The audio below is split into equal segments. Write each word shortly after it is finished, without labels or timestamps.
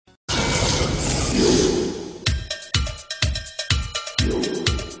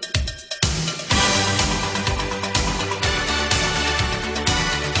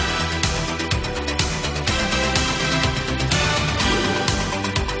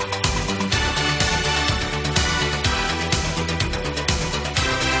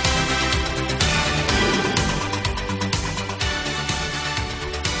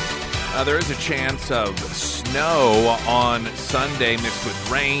There is a chance of snow on Sunday mixed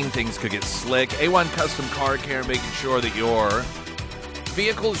with rain. Things could get slick. A1 Custom Car Care, making sure that your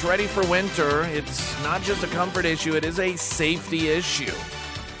vehicle is ready for winter. It's not just a comfort issue, it is a safety issue.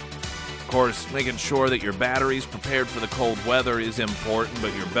 Of course, making sure that your battery's prepared for the cold weather is important,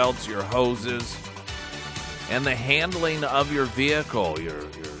 but your belts, your hoses, and the handling of your vehicle, your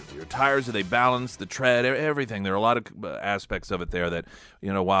tires, are they balanced, the tread, everything. There are a lot of aspects of it there that,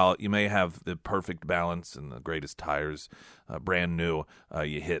 while you may have the perfect balance and the greatest tires, brand new,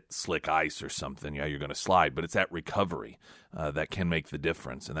 you hit slick ice or something, you're going to slide. But it's that recovery that can make the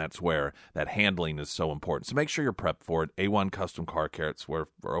difference, and that's where that handling is so important. So make sure you're prepped for it. A1 Custom Car Care. It's where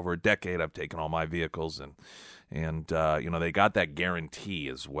for over a decade I've taken all my vehicles, and they got that guarantee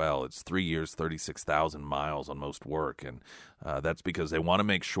as well. It's 3 years, 36,000 miles on most work, and that's because they want to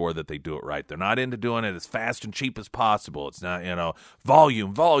make sure that they do it right. They're not into doing it as fast and cheap as possible. It's not,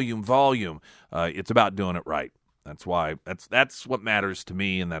 volume. It's about doing it right. That's why that's what matters to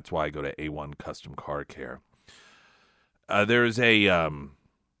me, and that's why I go to A1 Custom Car Care. There's a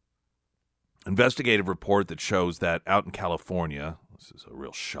investigative report that shows that out in California, this is a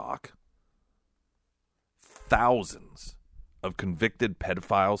real shock, thousands of convicted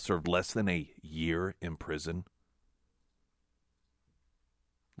pedophiles served less than a year in prison.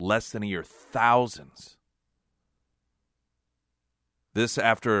 Less than a year. Thousands. This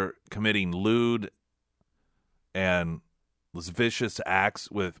after committing lewd and lascivious acts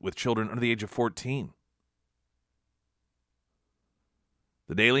with children under the age of 14.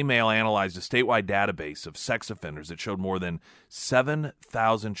 The Daily Mail analyzed a statewide database of sex offenders that showed more than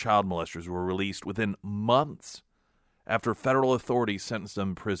 7,000 child molesters were released within months after federal authorities sentenced them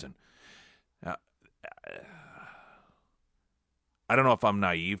in prison. Now, I don't know if I'm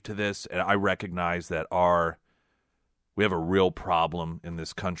naive to this, and I recognize that we have a real problem in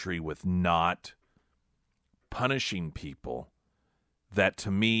this country with not punishing people that,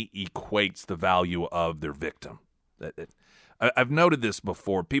 to me, equates the value of their victim. I've noted this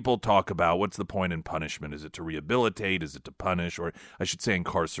before. People talk about what's the point in punishment? Is it to rehabilitate? Is it to punish? Or I should say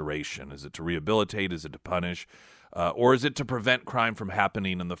incarceration. Is it to rehabilitate? Is it to punish? Or is it to prevent crime from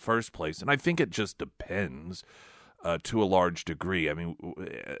happening in the first place? And I think it just depends to a large degree. I mean,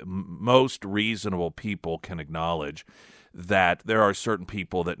 most reasonable people can acknowledge that there are certain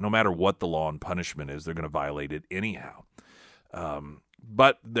people that no matter what the law and punishment is, they're going to violate it anyhow.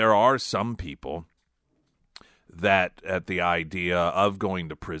 But there are some people that at the idea of going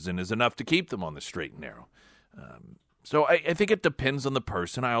to prison is enough to keep them on the straight and narrow. So I think it depends on the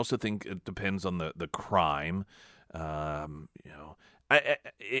person. I also think it depends on the crime. I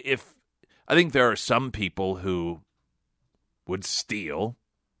think there are some people who would steal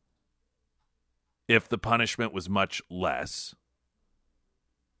if the punishment was much less,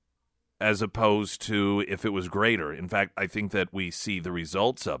 as opposed to if it was greater. In fact, I think that we see the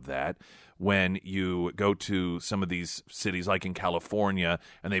results of that when you go to some of these cities like in California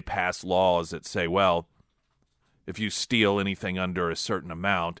and they pass laws that say, well, if you steal anything under a certain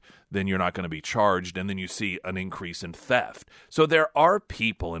amount, then you're not going to be charged, and then you see an increase in theft. So there are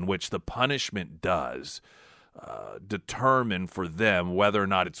people in which the punishment does determine for them whether or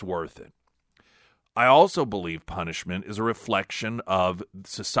not it's worth it. I also believe punishment is a reflection of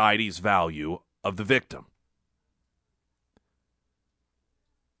society's value of the victim.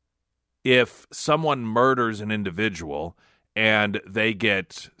 If someone murders an individual and they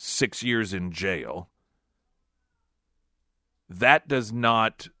get 6 years in jail, that does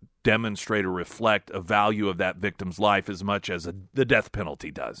not demonstrate or reflect a value of that victim's life as much as the death penalty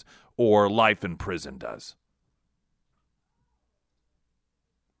does or life in prison does.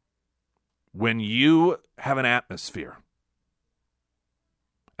 When you have an atmosphere,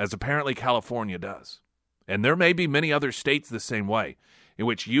 as apparently California does, and there may be many other states the same way, in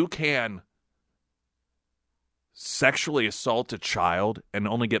which you can sexually assault a child and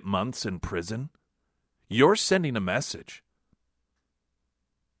only get months in prison, you're sending a message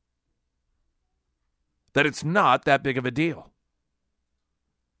that it's not that big of a deal.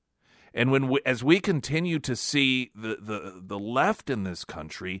 And as we continue to see the left in this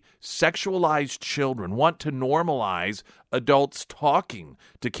country sexualize children, want to normalize adults talking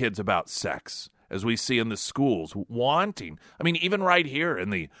to kids about sex as we see in the schools, wanting. I mean, even right here in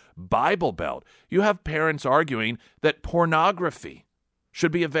the Bible Belt, you have parents arguing that pornography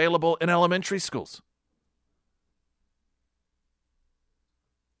should be available in elementary schools.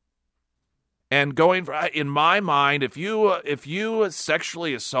 And in my mind, if you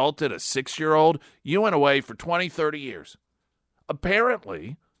sexually assaulted a 6-year-old, you went away for 20, 30 years.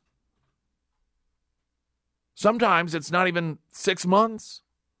 Apparently, sometimes it's not even 6 months.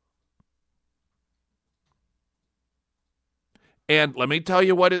 And let me tell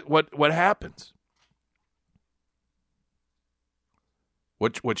you what happens.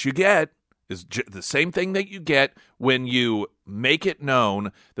 What you get is the same thing that you get when you make it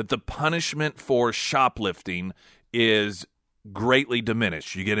known that the punishment for shoplifting is greatly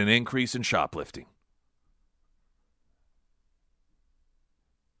diminished. You get an increase in shoplifting.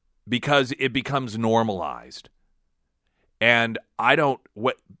 Because it becomes normalized. And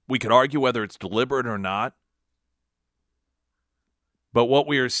we could argue whether it's deliberate or not. But what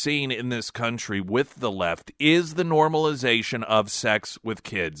we are seeing in this country with the left is the normalization of sex with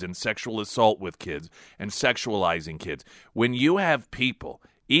kids and sexual assault with kids and sexualizing kids. When you have people,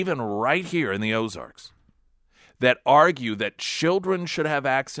 even right here in the Ozarks, that argue that children should have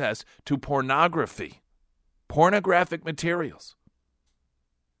access to pornographic materials,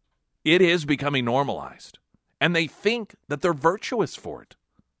 it is becoming normalized. And they think that they're virtuous for it.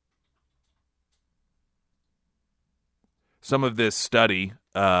 Some of this study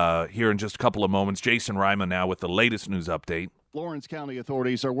here in just a couple of moments. Jason Rima now with the latest news update. Lawrence County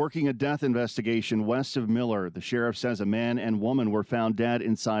authorities are working a death investigation west of Miller. The sheriff says a man and woman were found dead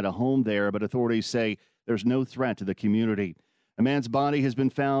inside a home there, but authorities say there's no threat to the community. A man's body has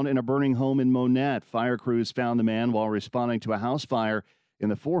been found in a burning home in Monette. Fire crews found the man while responding to a house fire in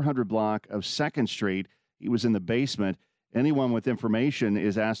the 400 block of 2nd Street. He was in the basement. Anyone with information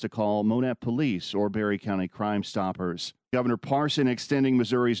is asked to call Monette Police or Berry County Crime Stoppers. Governor Parson extending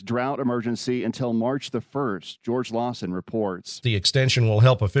Missouri's drought emergency until March the 1st. George Lawson reports. The extension will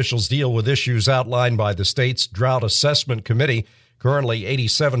help officials deal with issues outlined by the state's Drought Assessment Committee. Currently,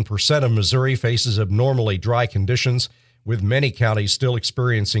 87% of Missouri faces abnormally dry conditions, with many counties still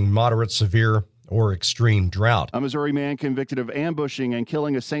experiencing moderate, severe, or extreme drought. A Missouri man convicted of ambushing and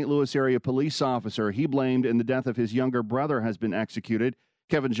killing a St. Louis area police officer he blamed in the death of his younger brother has been executed.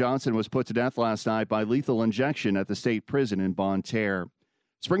 Kevin Johnson was put to death last night by lethal injection at the state prison in Bonne Terre.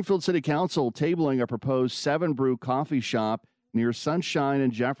 Springfield City Council tabling a proposed 7 Brew coffee shop near Sunshine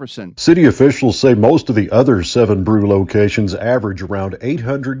and Jefferson. City officials say most of the other 7 Brew locations average around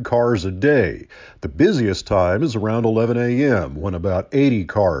 800 cars a day. The busiest time is around 11 a.m. when about 80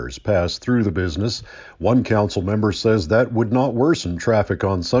 cars pass through the business. One council member says that would not worsen traffic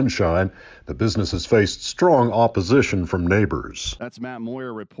on Sunshine. The business has faced strong opposition from neighbors. That's Matt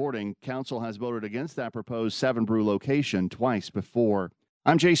Moyer reporting. Council has voted against that proposed 7 Brew location twice before.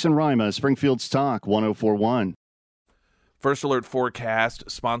 I'm Jason Rima, Springfield's Talk 104.1. First Alert Forecast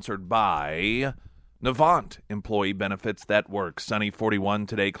sponsored by Navant Employee Benefits That Work. Sunny 41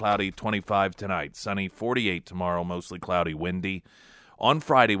 today, cloudy 25 tonight. Sunny 48 tomorrow, mostly cloudy, windy. On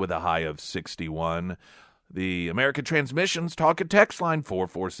Friday with a high of 61. The American Transmissions Talk and Text line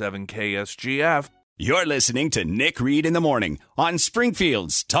 447-KSGF. You're listening to Nick Reed in the Morning on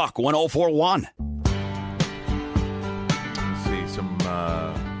Springfield's Talk 104.1. Let's see, some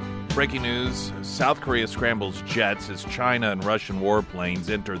breaking news. South Korea scrambles jets as China and Russian warplanes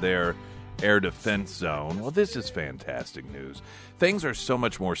enter their air defense zone. Well, this is fantastic news. Things are so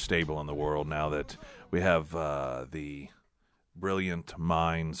much more stable in the world now that we have the brilliant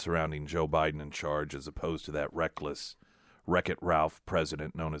mind surrounding Joe Biden in charge as opposed to that reckless Wreck-It Ralph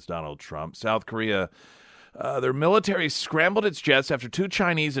president known as Donald Trump. South Korea, their military scrambled its jets after 2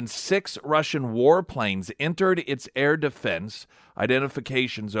 Chinese and 6 Russian warplanes entered its air defense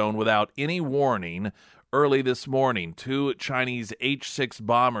identification zone without any warning early this morning. 2 Chinese H-6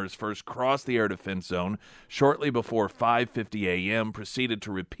 bombers first crossed the air defense zone shortly before 5:50 a.m., proceeded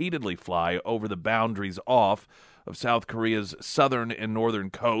to repeatedly fly over the boundaries off of South Korea's southern and northern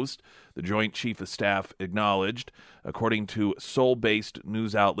coast, the Joint Chief of Staff acknowledged, according to Seoul-based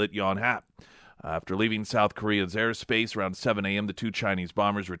news outlet Yonhap. After leaving South Korea's airspace around 7 a.m., the 2 Chinese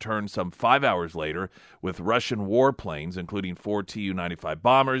bombers returned some 5 hours later with Russian warplanes, including 4 Tu-95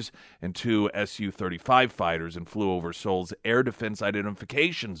 bombers and 2 Su-35 fighters, and flew over Seoul's air defense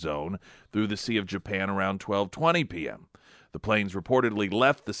identification zone through the Sea of Japan around 12:20 p.m. The planes reportedly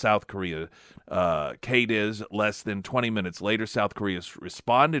left the South Korea KDIZ less than 20 minutes later. South Korea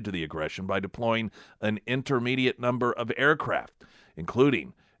responded to the aggression by deploying an intermediate number of aircraft,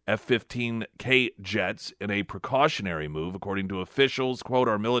 including F-15K jets in a precautionary move, according to officials. Quote,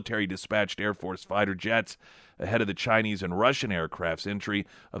 our military dispatched Air Force fighter jets ahead of the Chinese and Russian aircraft's entry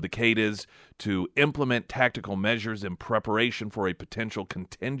of the Khadiz to implement tactical measures in preparation for a potential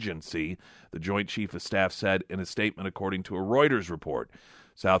contingency, the Joint Chief of Staff said in a statement, according to a Reuters report.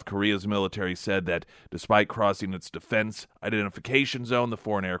 South Korea's military said that despite crossing its defense identification zone, the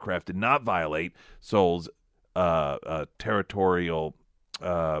foreign aircraft did not violate Seoul's territorial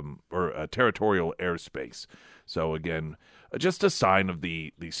airspace. So again, just a sign of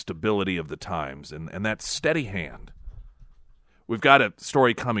the stability of the times and that steady hand. We've got a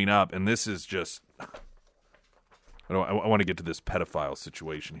story coming up, and this is just I want to get to this pedophile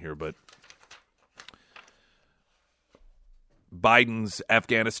situation here, but Biden's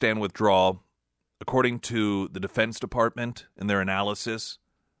Afghanistan withdrawal, according to the Defense Department in their analysis,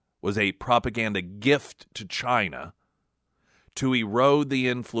 was a propaganda gift to China to erode the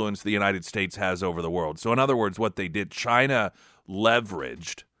influence the United States has over the world. So in other words, what they did, China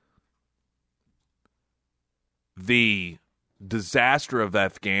leveraged the disaster of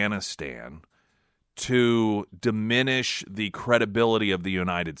Afghanistan to diminish the credibility of the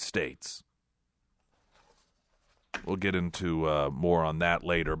United States. We'll get into more on that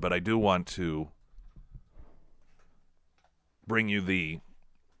later, but I do want to bring you the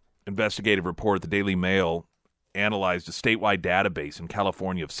investigative report. The Daily Mail analyzed a statewide database in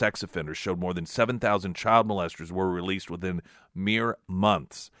California of sex offenders, showed more than 7,000 child molesters were released within mere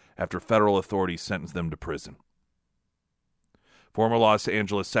months after federal authorities sentenced them to prison. Former Los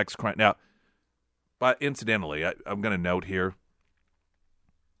Angeles sex crime. Now, but incidentally, I'm going to note here,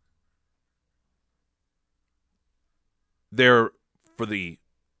 for the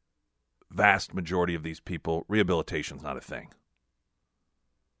vast majority of these people, rehabilitation's not a thing.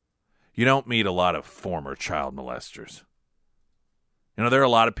 You don't meet a lot of former child molesters. You know, there are a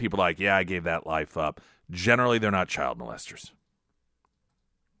lot of people like, yeah, I gave that life up. Generally, they're not child molesters.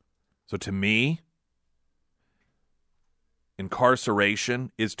 So to me,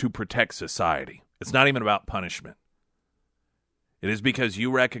 incarceration is to protect society. It's not even about punishment. It is because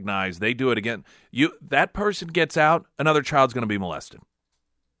you recognize they do it again. That person gets out, another child's going to be molested.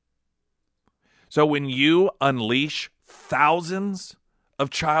 So when you unleash thousands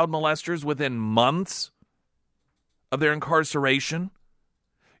of child molesters within months of their incarceration,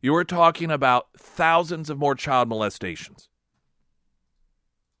 you are talking about thousands of more child molestations.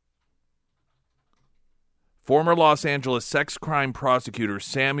 Former Los Angeles sex crime prosecutor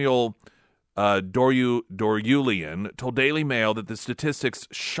Samuel Dorulian told Daily Mail that the statistics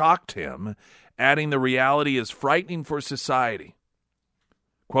shocked him, adding the reality is frightening for society.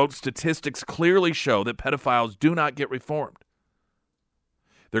 Quote, statistics clearly show that pedophiles do not get reformed.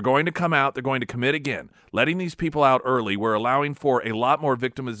 They're going to come out, they're going to commit again. Letting these people out early, we're allowing for a lot more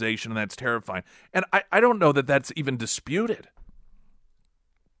victimization, and that's terrifying. And I don't know that that's even disputed.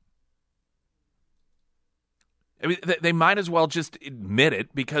 I mean, they might as well just admit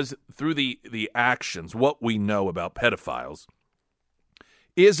it, because through the actions, what we know about pedophiles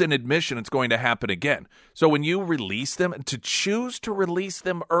is an admission it's going to happen again. So when you release them, to choose to release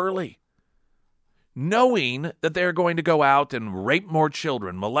them early, knowing that they're going to go out and rape more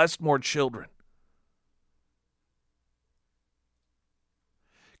children, molest more children.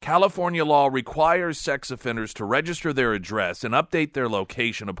 California law requires sex offenders to register their address and update their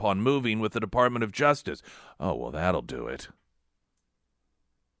location upon moving with the Department of Justice. Oh, well, that'll do it.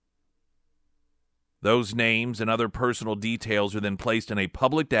 Those names and other personal details are then placed in a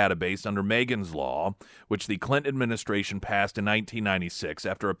public database under Megan's Law, which the Clinton administration passed in 1996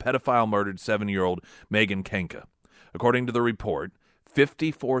 after a pedophile murdered 7-year-old Megan Kenka. According to the report,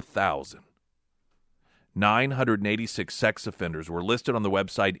 54,986 sex offenders were listed on the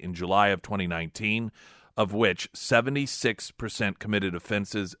website in July of 2019, of which 76% committed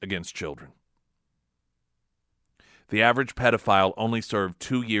offenses against children. The average pedophile only served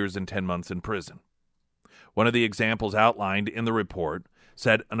 2 years and 10 months in prison. One of the examples outlined in the report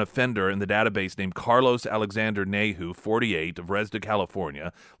said an offender in the database named Carlos Alexander Nehu, 48, of Resda,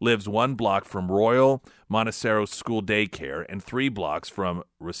 California, lives 1 block from Royal Montecero School Daycare and 3 blocks from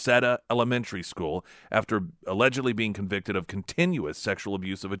Reseda Elementary School after allegedly being convicted of continuous sexual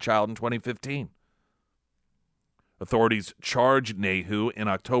abuse of a child in 2015. Authorities charged Nehu in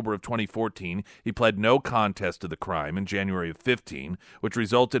October of 2014. He pled no contest to the crime in January of 15, which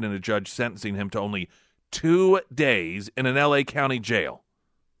resulted in a judge sentencing him to only 2 days in an L.A. County jail.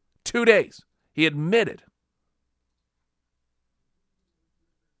 2 days. He admitted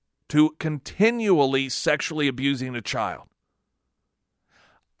to continually sexually abusing a child.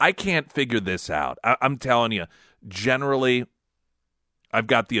 I can't figure this out. I'm telling you, generally, I've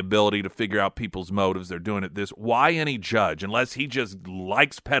got the ability to figure out people's motives. They're doing it this. Why any judge, unless he just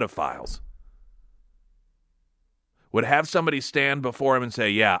likes pedophiles, would have somebody stand before him and say,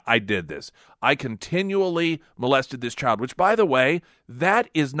 yeah, I did this. I continually molested this child, which, by the way,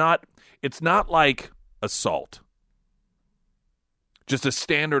 it's not like assault, just a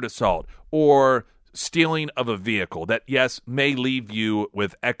standard assault, or stealing of a vehicle that, yes, may leave you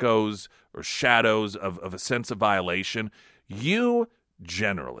with echoes or shadows of a sense of violation. You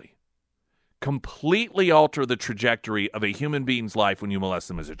generally completely alter the trajectory of a human being's life when you molest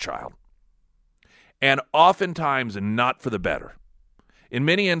them as a child. And oftentimes not for the better. In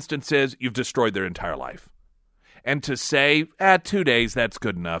many instances, you've destroyed their entire life. And to say, 2 days, that's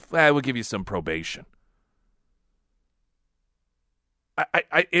good enough. We'll give you some probation.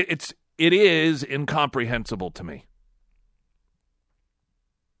 It is incomprehensible to me.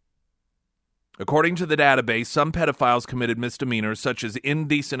 According to the database, some pedophiles committed misdemeanors such as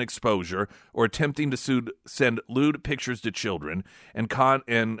indecent exposure or attempting to send lewd pictures to children, and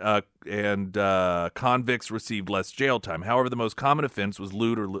convicts received less jail time. However, the most common offense was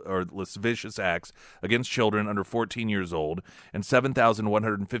lewd or lascivious acts against children under 14 years old, and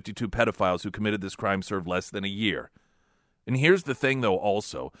 7,152 pedophiles who committed this crime served less than a year. And here's the thing, though,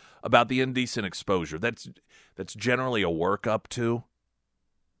 also, about the indecent exposure. That's generally a workup to.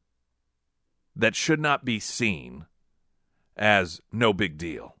 That should not be seen as no big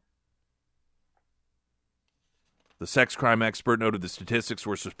deal. The sex crime expert noted the statistics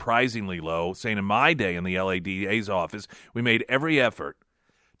were surprisingly low, saying, in my day in the LADA's office, we made every effort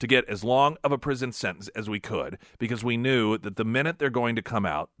to get as long of a prison sentence as we could because we knew that the minute they're going to come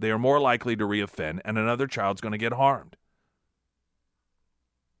out, they are more likely to reoffend and another child's going to get harmed.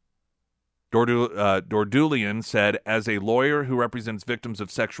 Dordulian said, as a lawyer who represents victims of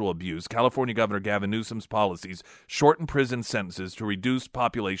sexual abuse, California Governor Gavin Newsom's policies shorten prison sentences to reduce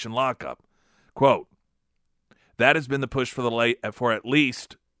population lockup. Quote, that has been the push for at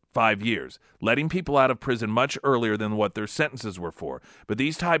least 5 years, letting people out of prison much earlier than what their sentences were for. But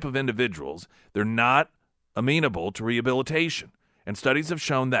these type of individuals, they're not amenable to rehabilitation. And studies have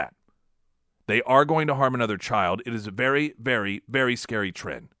shown that. They are going to harm another child. It is a very, very, very scary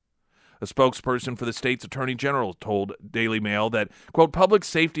trend. A spokesperson for the state's attorney general told Daily Mail that, quote, public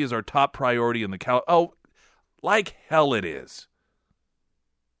safety is our top priority in the Oh, like hell it is.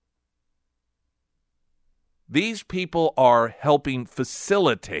 These people are helping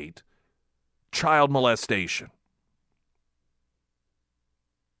facilitate child molestation.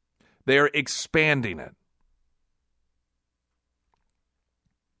 They're expanding it.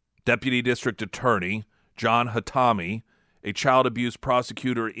 Deputy District Attorney John Hatami, a child abuse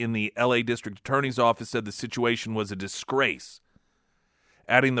prosecutor in the L.A. District Attorney's Office, said the situation was a disgrace,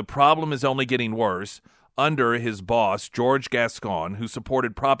 adding the problem is only getting worse under his boss, George Gascon, who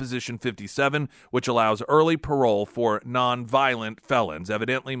supported Proposition 57, which allows early parole for nonviolent felons.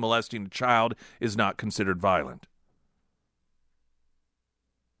 Evidently, molesting a child is not considered violent.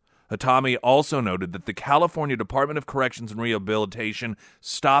 Hatami also noted that the California Department of Corrections and Rehabilitation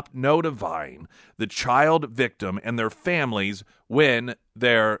stopped notifying the child victim and their families when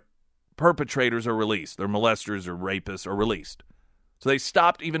their perpetrators are released, their molesters or rapists are released. So they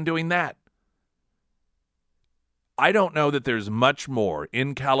stopped even doing that. I don't know that there's much more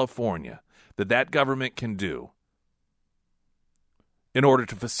in California that government can do in order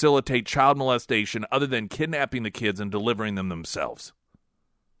to facilitate child molestation other than kidnapping the kids and delivering them themselves.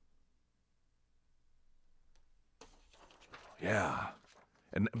 Yeah.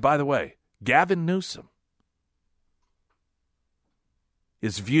 And by the way, Gavin Newsom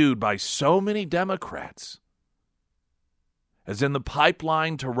is viewed by so many Democrats as in the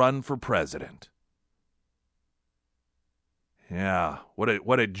pipeline to run for president. Yeah,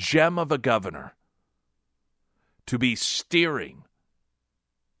 what a gem of a governor to be steering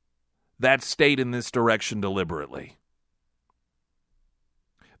that state in this direction deliberately.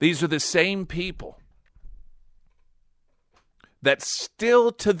 These are the same people that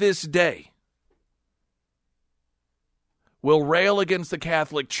still to this day will rail against the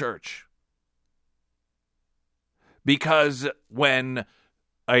Catholic Church because when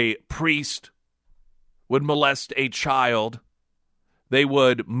a priest would molest a child, they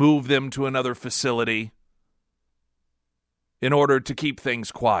would move them to another facility in order to keep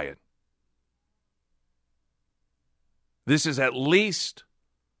things quiet. This is at least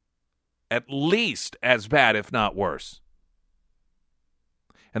as bad, if not worse.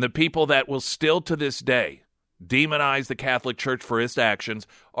 And the people that will still to this day demonize the Catholic Church for its actions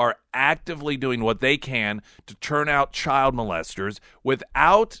are actively doing what they can to turn out child molesters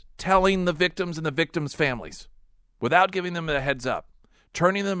without telling the victims and the victims' families, without giving them a heads up,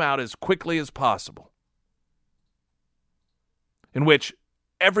 turning them out as quickly as possible, in which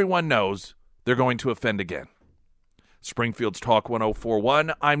everyone knows they're going to offend again. Springfield's Talk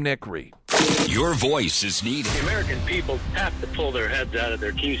 1041, I'm Nick Reed. Your voice is needed. The American people have to pull their heads out of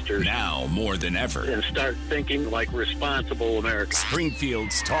their keisters Now more than ever. and start thinking like responsible Americans.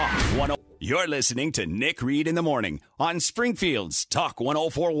 Springfield's Talk 1041. You're listening to Nick Reed in the Morning on Springfield's Talk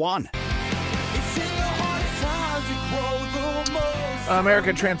 1041.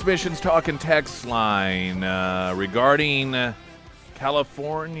 American Transmission's Talk and Text line regarding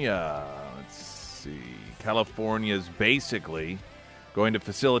California. Let's see. California's basically going to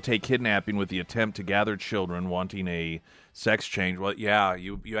facilitate kidnapping with the attempt to gather children wanting a sex change. Well, yeah,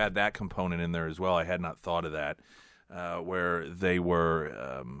 you had that component in there as well. I had not thought of that. Where they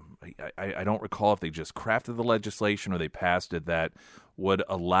were, I don't recall if they just crafted the legislation or they passed it that would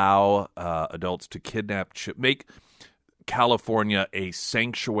allow adults to kidnap, make California a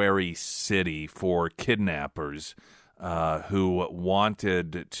sanctuary city for kidnappers who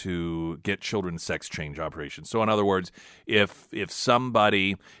wanted to get children sex change operations. So in other words, if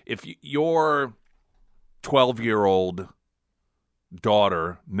your 12-year-old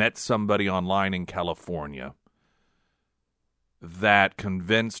daughter met somebody online in California that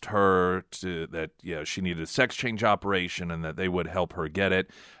convinced her that she needed a sex change operation and that they would help her get it,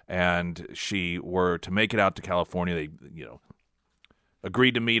 and she were to make it out to California, they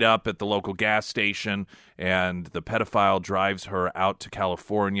agreed to meet up at the local gas station, and the pedophile drives her out to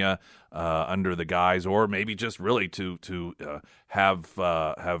California under the guise, or maybe just really to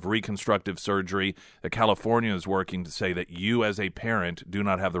have reconstructive surgery. That California is working to say that you as a parent do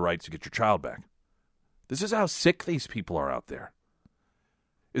not have the right to get your child back. This is how sick these people are out there.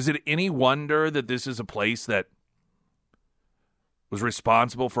 Is it any wonder that this is a place that was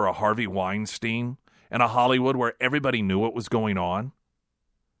responsible for a Harvey Weinstein and a Hollywood where everybody knew what was going on?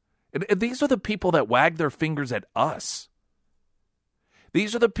 And these are the people that wag their fingers at us.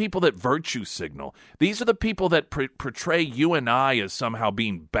 These are the people that virtue signal. These are the people that portray you and I as somehow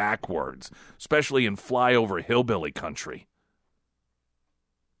being backwards, especially in flyover hillbilly country.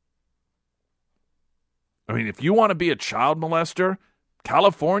 I mean, if you want to be a child molester,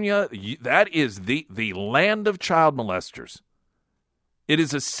 California, that is the land of child molesters. It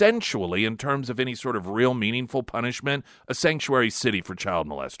is essentially, in terms of any sort of real meaningful punishment, a sanctuary city for child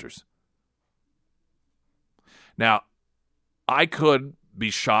molesters. Now, I could be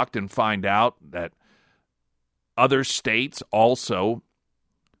shocked and find out that other states also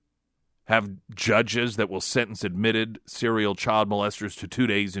have judges that will sentence admitted serial child molesters to 2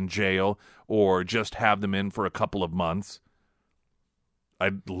 days in jail or just have them in for a couple of months.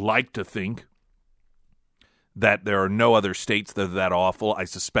 I'd like to think that there are no other states that are that awful. I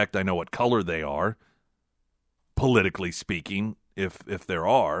suspect I know what color they are, politically speaking, if there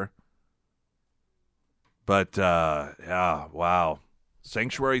are. But, yeah, wow.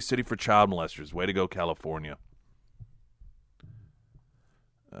 Sanctuary city for child molesters. Way to go, California.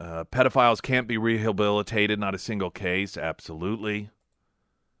 Pedophiles can't be rehabilitated, not a single case. Absolutely.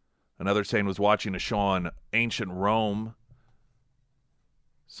 Another saying was watching a show on ancient Rome.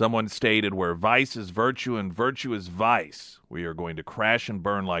 Someone stated, where vice is virtue and virtue is vice, we are going to crash and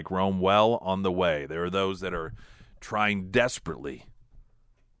burn like Rome, well on the way. There are those that are trying desperately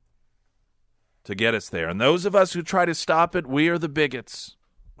to get us there. And those of us who try to stop it, we are the bigots.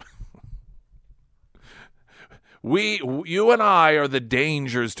 You and I are the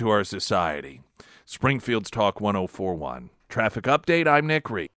dangers to our society. Springfield's Talk 1041. Traffic update, I'm Nick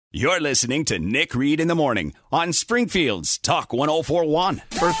Reed. You're listening to Nick Reed in the Morning on Springfield's Talk 1041.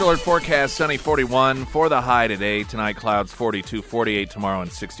 First alert forecast, sunny 41 for the high today. Tonight, clouds 42, 48 tomorrow,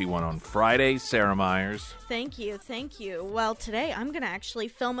 and 61 on Friday. Sarah Myers. Thank you. Well, today I'm going to actually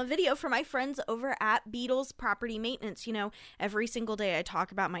film a video for my friends over at Beatles Property Maintenance. You know, every single day I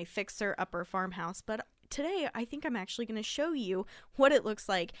talk about my fixer-upper farmhouse, but today I think I'm actually going to show you what it looks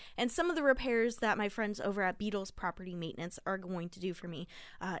like and some of the repairs that my friends over at Beatles Property Maintenance are going to do for me,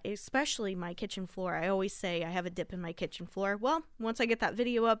 especially my kitchen floor. I always say I have a dip in my kitchen floor. Well, once I get that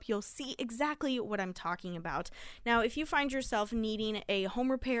video up, you'll see exactly what I'm talking about. Now, if you find yourself needing a home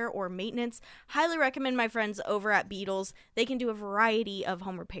repair or maintenance, highly recommend my friends over at Beatles. They can do a variety of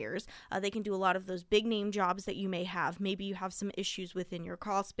home repairs. They can do a lot of those big name jobs that you may have. Maybe you have some issues within your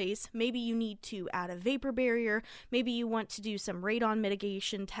crawl space. Maybe you need to add a vapor barrier, maybe you want to do some radon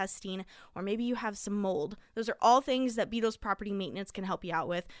mitigation testing, or maybe you have some mold. Those are all things that Beatles Property Maintenance can help you out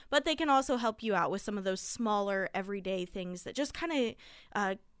with, but they can also help you out with some of those smaller everyday things that just kind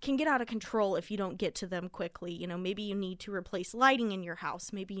of can get out of control if you don't get to them quickly. You know, maybe you need to replace lighting in your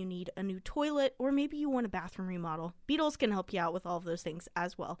house. Maybe you need a new toilet, or maybe you want a bathroom remodel. Beatles can help you out with all of those things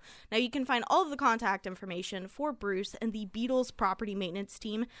as well. Now, you can find all of the contact information for Bruce and the Beatles property maintenance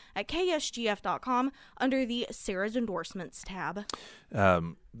team at ksgf.com under the Sarah's Endorsements tab.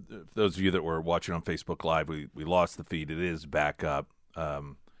 Those of you that were watching on Facebook Live, we lost the feed. It is back up.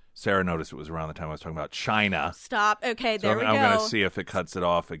 Sarah noticed it was around the time I was talking about China. Stop. Okay, there we go. I'm going to see if it cuts it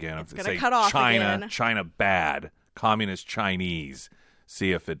off again. It's going to cut off China, again. China bad. Communist Chinese.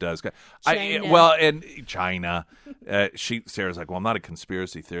 See if it does. China. Sarah's like, well, I'm not a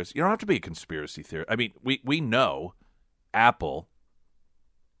conspiracy theorist. You don't have to be a conspiracy theorist. I mean, we know Apple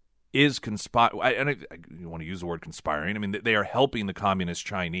is conspiring. You want to use the word conspiring. I mean, they are helping the Communist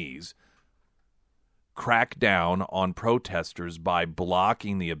Chinese crack down on protesters by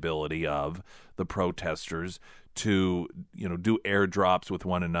blocking the ability of the protesters to, do airdrops with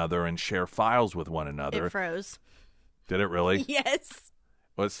one another and share files with one another. It froze. Did it really? Yes.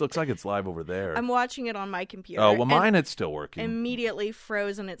 Well, it looks like it's live over there. I'm watching it on my computer. Oh, well, mine it's still working. Immediately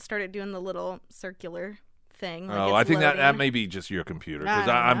froze, and it started doing the little circular thing. I think that may be just your computer, because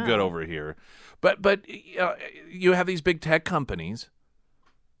I'm good over here. But you have these big tech companies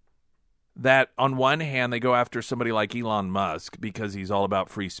that on one hand, they go after somebody like Elon Musk because he's all about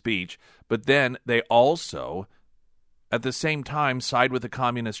free speech, but then they also, at the same time, side with the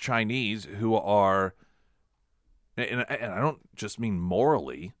Communist Chinese who are, and I don't just mean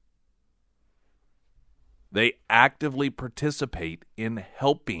morally, they actively participate in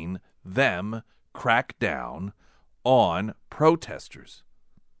helping them crack down on protesters.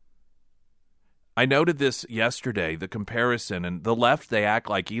 I noted this yesterday, the comparison, and the left, they act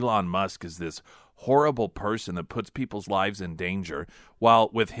like Elon Musk is this horrible person that puts people's lives in danger, while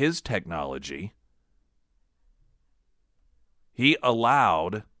with his technology, he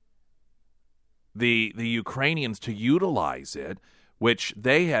allowed the Ukrainians to utilize it, which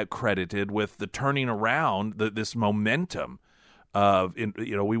they had credited with the turning around, this momentum of,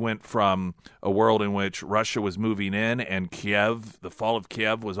 we went from a world in which Russia was moving in and Kiev, the fall of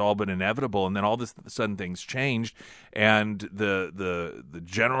Kiev was all but inevitable, and then all of a sudden things changed, and the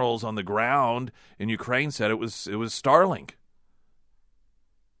generals on the ground in Ukraine said it was Starlink.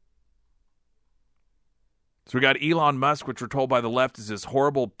 So we got Elon Musk, which we're told by the left is this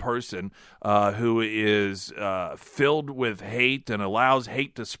horrible person who is filled with hate and allows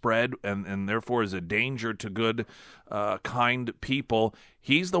hate to spread and therefore is a danger to good, kind people.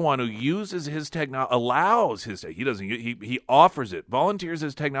 He's the one who uses his technology, he offers it, volunteers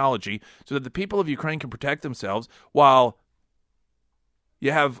his technology so that the people of Ukraine can protect themselves, while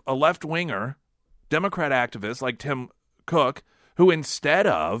you have a left-winger, Democrat activist like Tim Cook, who instead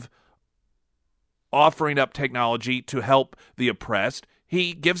of offering up technology to help the oppressed,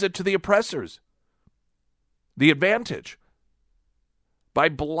 he gives it to the oppressors. The advantage. By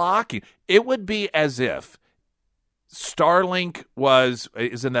blocking. It would be as if Starlink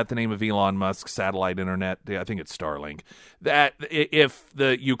isn't that the name of Elon Musk's satellite internet? I think it's Starlink. That if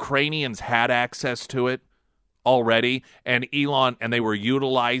the Ukrainians had access to it already, and they were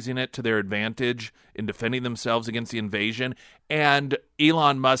utilizing it to their advantage in defending themselves against the invasion, and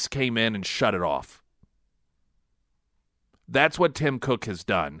Elon Musk came in and shut it off. That's what Tim Cook has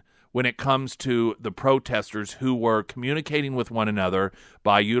done when it comes to the protesters who were communicating with one another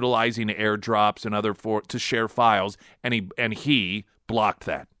by utilizing airdrops and to share files, and he blocked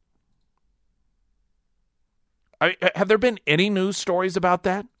that. Have there been any news stories about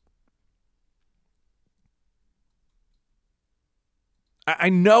that? I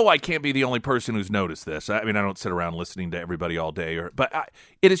know I can't be the only person who's noticed this. I mean, I don't sit around listening to everybody all day, but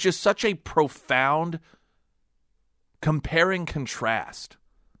it is just such a profound compare and contrast.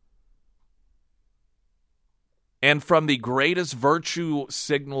 And from the greatest virtue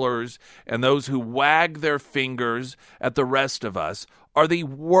signalers and those who wag their fingers at the rest of us are the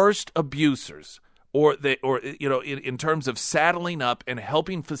worst abusers, in terms of saddling up and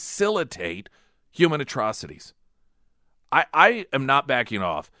helping facilitate human atrocities. I am not backing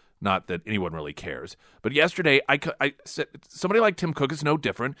off. Not that anyone really cares. But yesterday, I said somebody like Tim Cook is no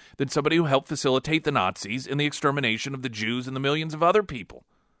different than somebody who helped facilitate the Nazis in the extermination of the Jews and the millions of other people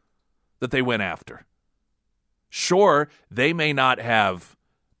that they went after. Sure, they may not have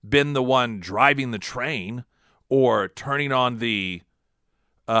been the one driving the train or turning on the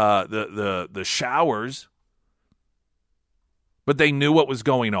showers, but they knew what was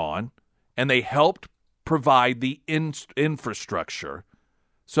going on, and they helped provide the infrastructure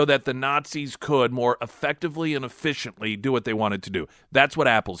so that the Nazis could more effectively and efficiently do what they wanted to do. That's what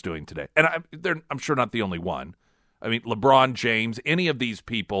Apple's doing today. And I'm sure not the only one. I mean, LeBron James, any of these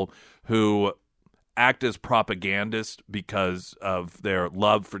people who act as propagandists because of their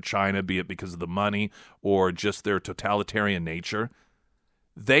love for China, be it because of the money or just their totalitarian nature,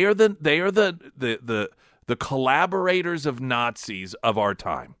 they are the collaborators of Nazis of our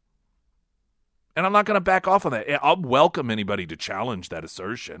time. And I'm not going to back off on that. I'll welcome anybody to challenge that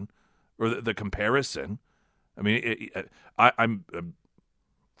assertion or the comparison. I mean, I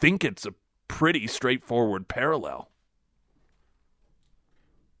think it's a pretty straightforward parallel.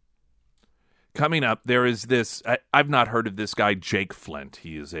 Coming up, there is this. I've not heard of this guy, Jake Flint.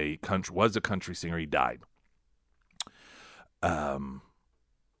 He is was a country singer. He died. I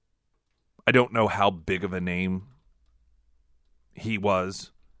don't know how big of a name he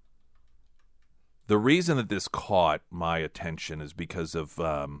was. The reason that this caught my attention is because of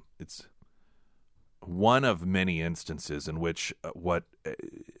it's one of many instances in which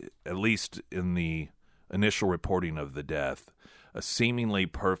at least in the initial reporting of the death, a seemingly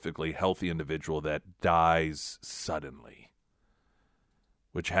perfectly healthy individual that dies suddenly,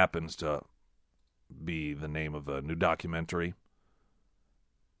 which happens to be the name of a new documentary.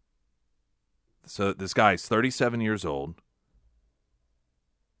 So this guy's 37 years old.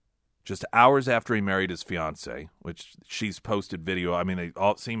 Just hours after he married his fiancée, which she's posted video. I mean, they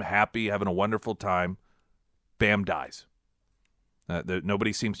all seem happy, having a wonderful time. Bam, dies.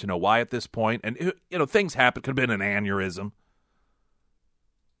 Nobody seems to know why at this point. And, things happen. Could have been an aneurysm.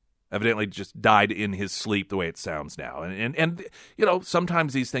 Evidently just died in his sleep the way it sounds now. And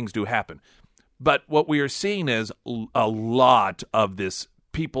sometimes these things do happen. But what we are seeing is a lot of this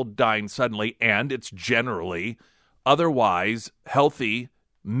people dying suddenly, and it's generally otherwise healthy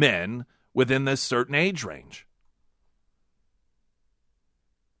men within this certain age range.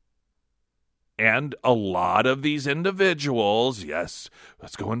 And a lot of these individuals, yes,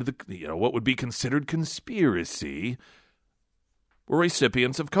 let's go into what would be considered conspiracy, were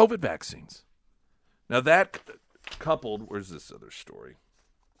recipients of COVID vaccines. Now that coupled, where's this other story?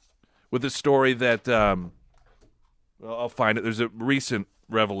 With the story that, I'll find it. There's a recent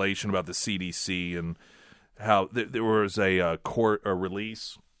revelation about the CDC and how there was a court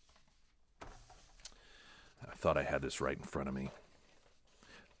release. I thought I had this right in front of me.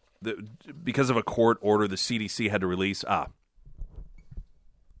 Because of a court order, the CDC had to release.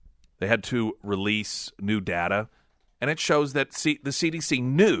 They had to release new data, and it shows that the CDC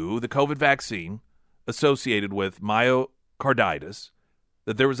knew the COVID vaccine associated with myocarditis,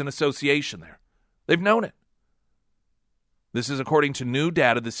 that there was an association there. They've known it. This is according to new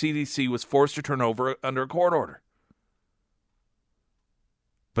data the CDC was forced to turn over under a court order.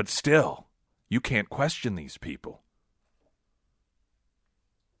 But still, you can't question these people.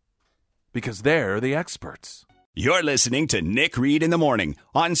 Because they're the experts. You're listening to Nick Reed in the Morning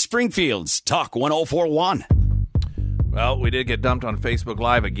on Springfield's Talk 104.1. Well, we did get dumped on Facebook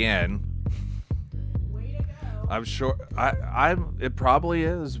Live again. I'm sure it probably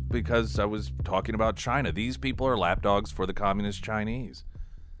is because I was talking about China. These people are lapdogs for the communist Chinese.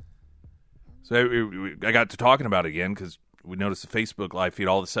 So I got to talking about it again because we noticed the Facebook Live feed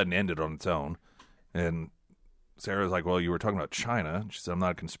all of a sudden ended on its own. And Sarah was like, well, you were talking about China. She said, I'm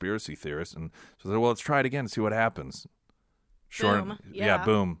not a conspiracy theorist. And so I said, well, let's try it again and see what happens. Sure. Boom. Yeah,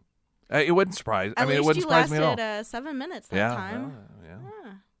 boom. It wouldn't surprise. At I mean, it wouldn't surprise me at all. At least you lasted 7 minutes that time. Yeah.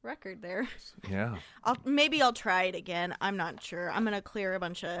 Record there. Yeah. Maybe I'll try it again. I'm not sure. I'm going to clear a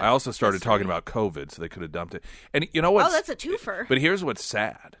bunch of... I also started talking about COVID, so they could have dumped it. And you know what? Oh, that's a twofer. But here's what's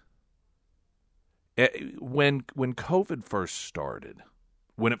sad. When COVID first started,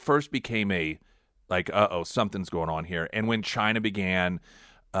 when it first became something's going on here, and when China began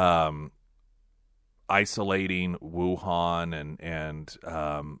isolating Wuhan and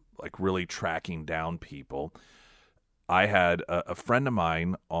really tracking down people, I had a friend of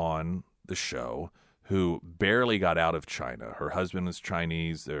mine on the show who barely got out of China. Her husband is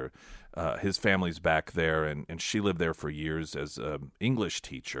Chinese. His family's back there, and she lived there for years as an English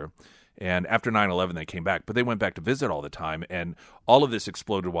teacher. And after 9/11, they came back, but they went back to visit all the time, and all of this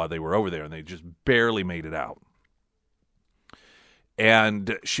exploded while they were over there, and they just barely made it out.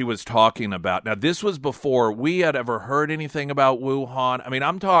 And she was talking about, now this was before we had ever heard anything about Wuhan. I mean,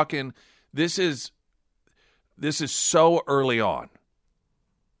 I'm talking, this is so early on.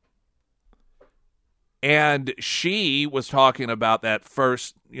 And she was talking about that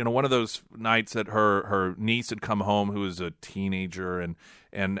first, one of those nights that her niece had come home, who was a teenager, and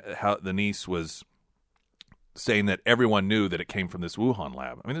how the niece was saying that everyone knew that it came from this Wuhan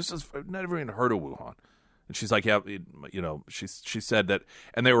lab. I mean, I've never even heard of Wuhan. And she's like, she said that,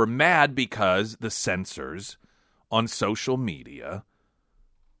 and they were mad because the censors on social media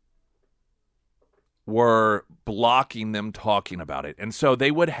were blocking them talking about it. And so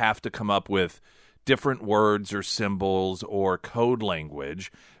they would have to come up with different words or symbols or code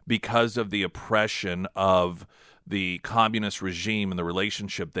language because of the oppression of the communist regime and the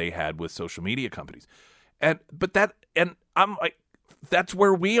relationship they had with social media companies. I'm like, that's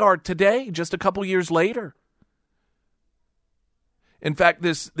where we are today, just a couple years later. In fact,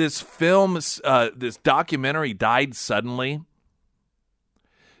 this film, this documentary, Died Suddenly,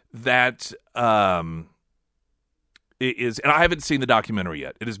 that is, and I haven't seen the documentary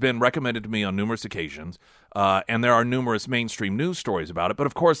yet. It has been recommended to me on numerous occasions, and there are numerous mainstream news stories about it. But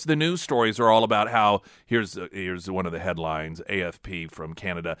of course, the news stories are all about how here's one of the headlines: AFP from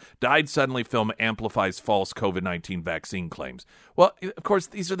Canada, died suddenly. Film amplifies false COVID-19 vaccine claims. Well, of course,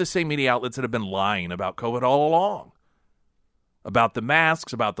 these are the same media outlets that have been lying about COVID all along. About the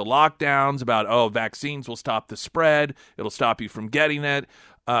masks, about the lockdowns, about, vaccines will stop the spread. It'll stop you from getting it.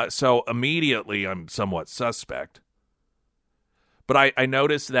 So immediately I'm somewhat suspect. But I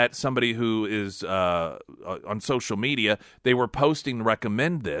noticed that somebody who is on social media, they were posting to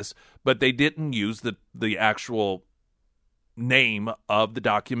recommend this, but they didn't use the actual name of the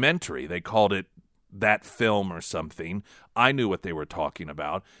documentary. They called it That Film or something. I knew what they were talking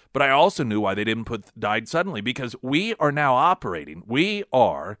about, but I also knew why they didn't put Died Suddenly, because we are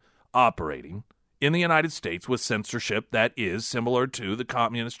operating in the United States with censorship that is similar to the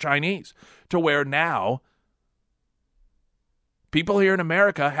communist Chinese, to where now people here in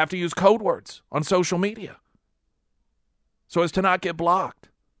America have to use code words on social media so as to not get blocked.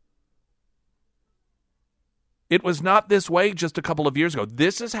 It was not this way just a couple of years ago.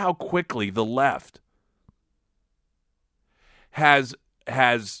 This is how quickly the left has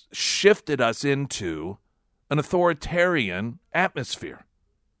shifted us into an authoritarian atmosphere.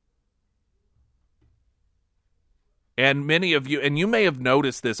 And many of you, and you may have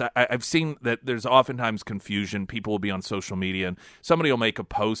noticed this, I've seen that there's oftentimes confusion. People will be on social media and somebody will make a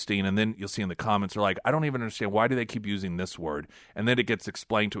posting, and then you'll see in the comments, they're like, I don't even understand, why do they keep using this word? And then it gets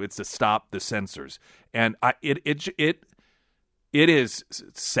explained it's to stop the censors. And it is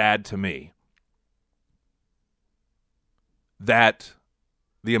sad to me that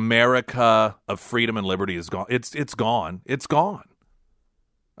the America of freedom and liberty is gone. It's gone. It's gone.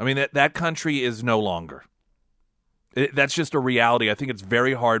 I mean, that country is no longer. That's just a reality. I think it's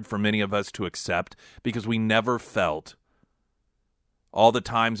very hard for many of us to accept, because we never felt all the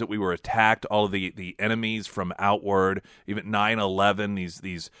times that we were attacked, all of the enemies from outward, even 9/11,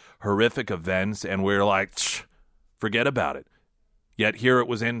 these horrific events, and we're like, forget about it. Yet here it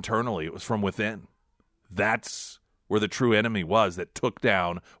was internally. It was from within. That's where the true enemy was that took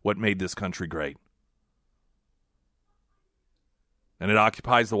down what made this country great. And it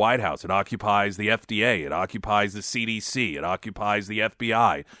occupies the White House. It occupies the FDA. It occupies the CDC. It occupies the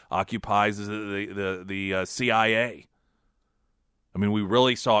FBI. Occupies the CIA. I mean, we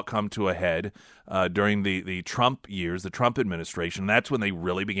really saw it come to a head during the Trump years, the Trump administration. That's when they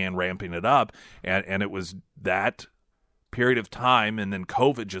really began ramping it up. And it was that period of time, and then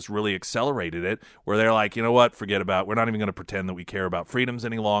COVID just really accelerated it, where they're like, you know what, forget about it. We're not even going to pretend that we care about freedoms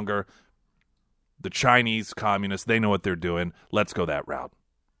any longer. The Chinese communists, they know what they're doing. Let's go that route.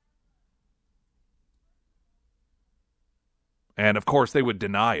 And, of course, they would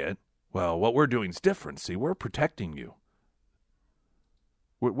deny it. Well, what we're doing is different. See, we're protecting you.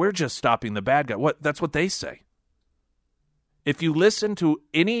 We're just stopping the bad guy. That's what they say. If you listen to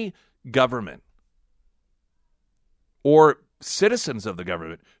any government or citizens of the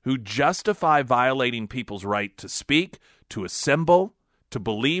government who justify violating people's right to speak, to assemble, to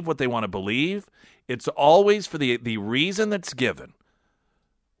believe what they want to believe, it's always for the reason that's given.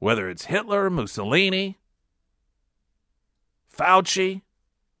 Whether it's Hitler, Mussolini, Fauci,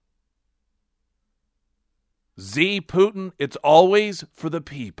 Putin, it's always for the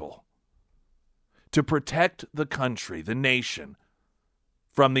people. To protect the country, the nation,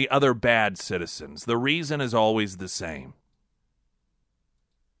 from the other bad citizens. The reason is always the same.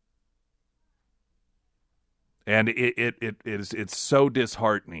 And it's so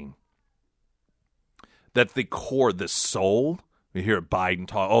disheartening that the core, the soul, we hear Biden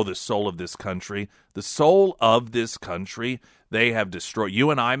talk, the soul of this country. The soul of this country, they have destroyed.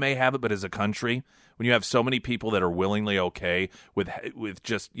 You and I may have it, but as a country, when you have so many people that are willingly okay with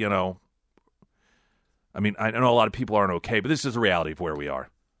just, I mean, I know a lot of people aren't okay, but this is the reality of where we are.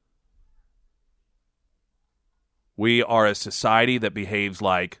 We are a society that behaves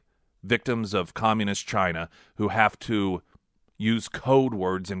like victims of communist China who have to use code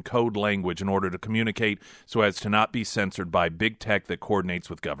words and code language in order to communicate so as to not be censored by big tech that coordinates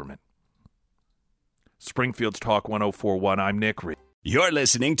with government. Springfield's Talk 104.1, I'm Nick Reed. You're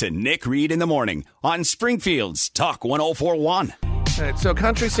listening to Nick Reed in the Morning on Springfield's Talk 1041. All right, so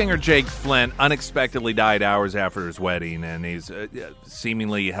country singer Jake Flint unexpectedly died hours after his wedding, and he's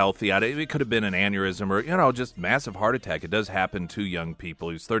seemingly healthy. It could have been an aneurysm or, just massive heart attack. It does happen to young people.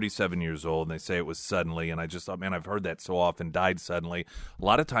 He was 37 years old, and they say it was suddenly, and I just thought, man, I've heard that so often, died suddenly. A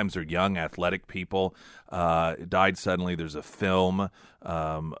lot of times they're young, athletic people, died suddenly. There's a film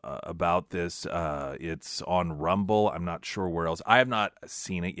about this. It's on Rumble. I'm not sure where else. I have not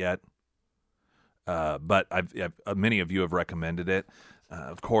seen it yet. But many of you have recommended it.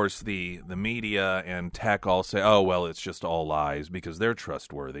 Of course, the media and tech all say, "Oh, well, it's just all lies," because they're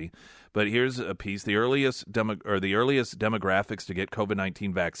trustworthy. But here's a piece: the earliest demographics to get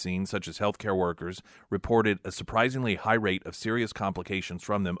COVID-19 vaccines, such as healthcare workers, reported a surprisingly high rate of serious complications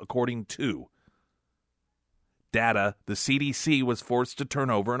from them, according to data the CDC was forced to turn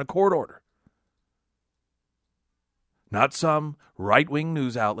over in a court order. Not some right-wing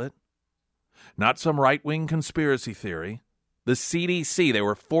news outlet. Not some right-wing conspiracy theory. The CDC, they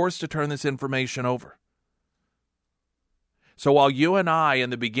were forced to turn this information over. So while you and I,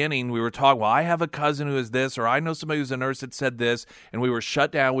 in the beginning, we were talking, well, I have a cousin who is this, or I know somebody who's a nurse that said this, and we were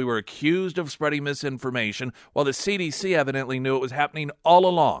shut down, we were accused of spreading misinformation, well, the CDC evidently knew it was happening all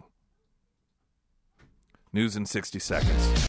along. News in 60 seconds.